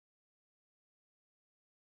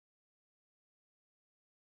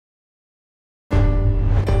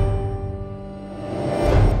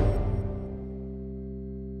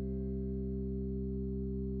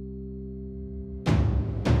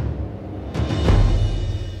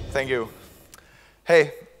Thank you.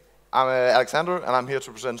 Hey, I'm Alexander, and I'm here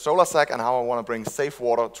to present SolarSack and how I want to bring safe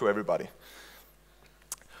water to everybody.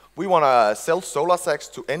 We want to sell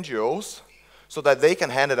SolarSacks to NGOs so that they can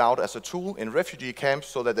hand it out as a tool in refugee camps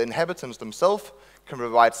so that the inhabitants themselves can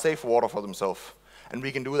provide safe water for themselves. And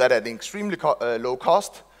we can do that at an extremely low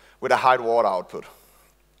cost with a high water output.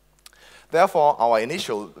 Therefore, our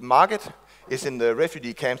initial market is in the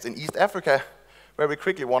refugee camps in East Africa, where we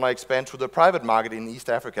quickly want to expand to the private market in East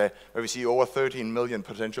Africa, where we see over 13 million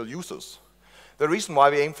potential users. The reason why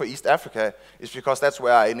we aim for East Africa is because that's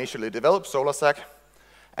where I initially developed SolarSack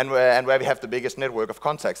and where we have the biggest network of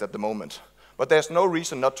contacts at the moment. But there's no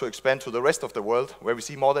reason not to expand to the rest of the world, where we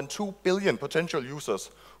see more than 2 billion potential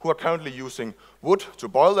users who are currently using wood to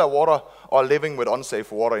boil their water or living with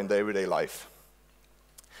unsafe water in their everyday life.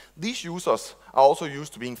 These users are also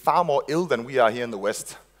used to being far more ill than we are here in the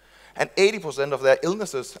West. And 80% of their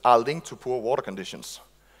illnesses are linked to poor water conditions.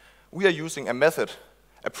 We are using a method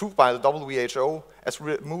approved by the WHO as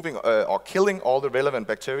removing or killing all the relevant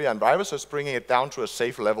bacteria and viruses, bringing it down to a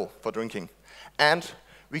safe level for drinking. And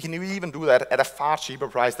we can even do that at a far cheaper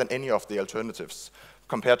price than any of the alternatives,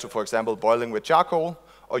 compared to, for example, boiling with charcoal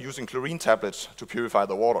or using chlorine tablets to purify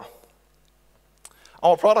the water.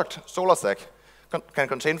 Our product, SolarSack, can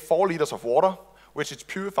contain 4 liters of water, which it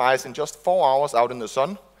purifies in just 4 hours out in the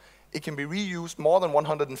sun. It can be reused more than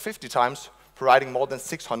 150 times, providing more than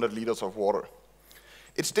 600 liters of water.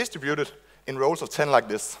 It's distributed in rolls of 10 like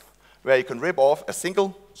this, where you can rip off a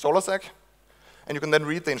single SolarSack, and you can then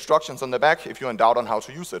read the instructions on the back if you're in doubt on how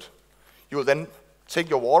to use it. You will then take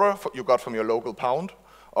your water you got from your local pound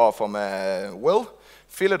or from a well,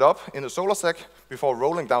 fill it up in the SolarSack before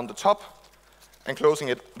rolling down the top and closing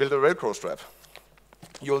it with a Velcro strap.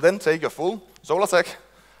 You will then take your full SolarSack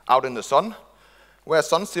out in the sun, where a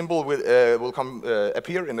sun symbol will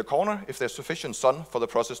appear in the corner if there's sufficient sun for the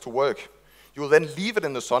process to work. You will then leave it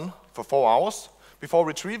in the sun for 4 hours before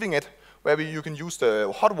retrieving it, where you can use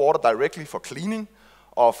the hot water directly for cleaning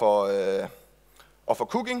or for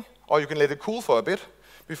cooking, or you can let it cool for a bit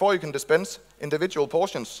before you can dispense individual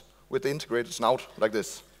portions with the integrated snout like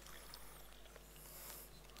this.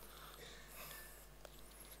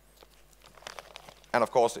 And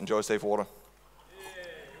of course, enjoy safe water.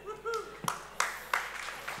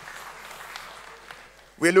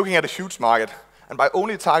 We're looking at a huge market, and by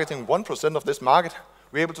only targeting 1% of this market,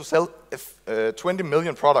 we're able to sell 20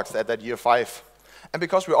 million products at that year 5. And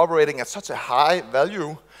because we're operating at such a high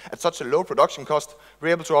value, at such a low production cost, we're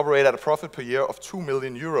able to operate at a profit per year of 2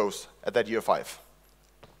 million euros at that year 5.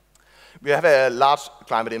 We have a large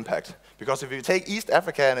climate impact, because if you take East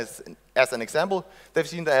Africa as an example, they've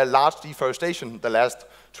seen a large deforestation the last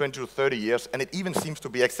 20 to 30 years, and it even seems to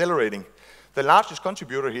be accelerating. The largest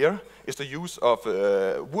contributor here is the use of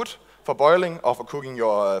wood for boiling or for cooking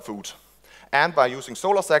your food. And by using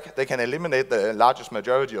SolarSack, they can eliminate the largest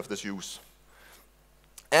majority of this use.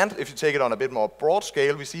 And if you take it on a bit more broad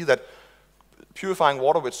scale, we see that purifying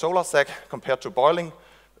water with SolarSack compared to boiling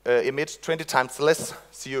emits 20 times less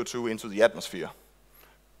CO2 into the atmosphere.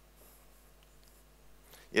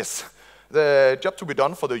 Yes, the job to be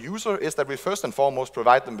done for the user is that we first and foremost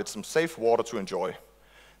provide them with some safe water to enjoy.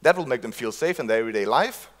 That will make them feel safe in their everyday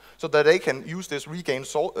life, so that they can use this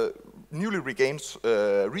newly regained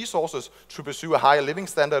resources to pursue a higher living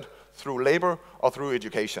standard through labor or through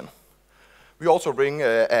education. We also bring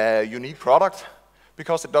a unique product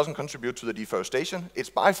because it doesn't contribute to the deforestation. It's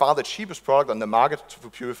by far the cheapest product on the market to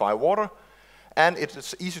purify water, and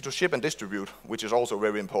it's easy to ship and distribute, which is also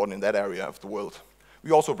very important in that area of the world. We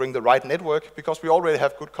also bring the right network because we already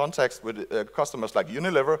have good contacts with customers like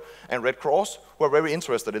Unilever and Red Cross who are very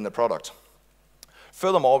interested in the product.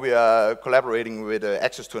 Furthermore, we are collaborating with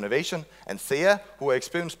Access to Innovation and SEA, who are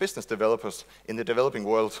experienced business developers in the developing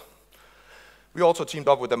world. We also teamed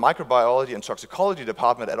up with the Microbiology and Toxicology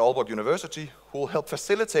Department at Aalborg University, who will help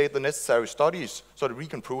facilitate the necessary studies so that we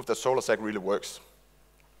can prove that SolarSack really works.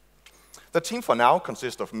 The team for now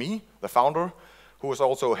consists of me, the founder, who is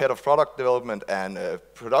also head of product development and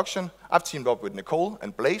production. I've teamed up with Nicole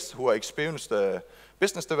and Blaise, who are experienced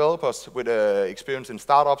business developers with experience in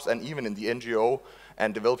startups and even in the NGO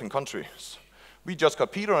and developing countries. We just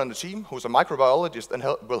got Peter on the team, who's a microbiologist and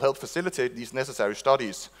will help facilitate these necessary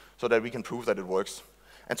studies so that we can prove that it works.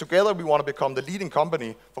 And together we want to become the leading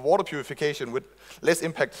company for water purification with less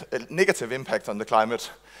negative impact on the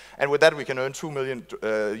climate. And with that we can earn 2 million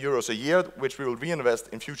euros a year, which we will reinvest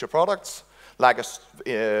in future products, like a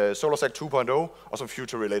SolarSack 2.0 or some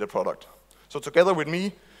future-related product. So together with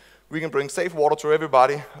me, we can bring safe water to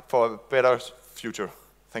everybody for a better future.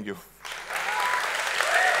 Thank you.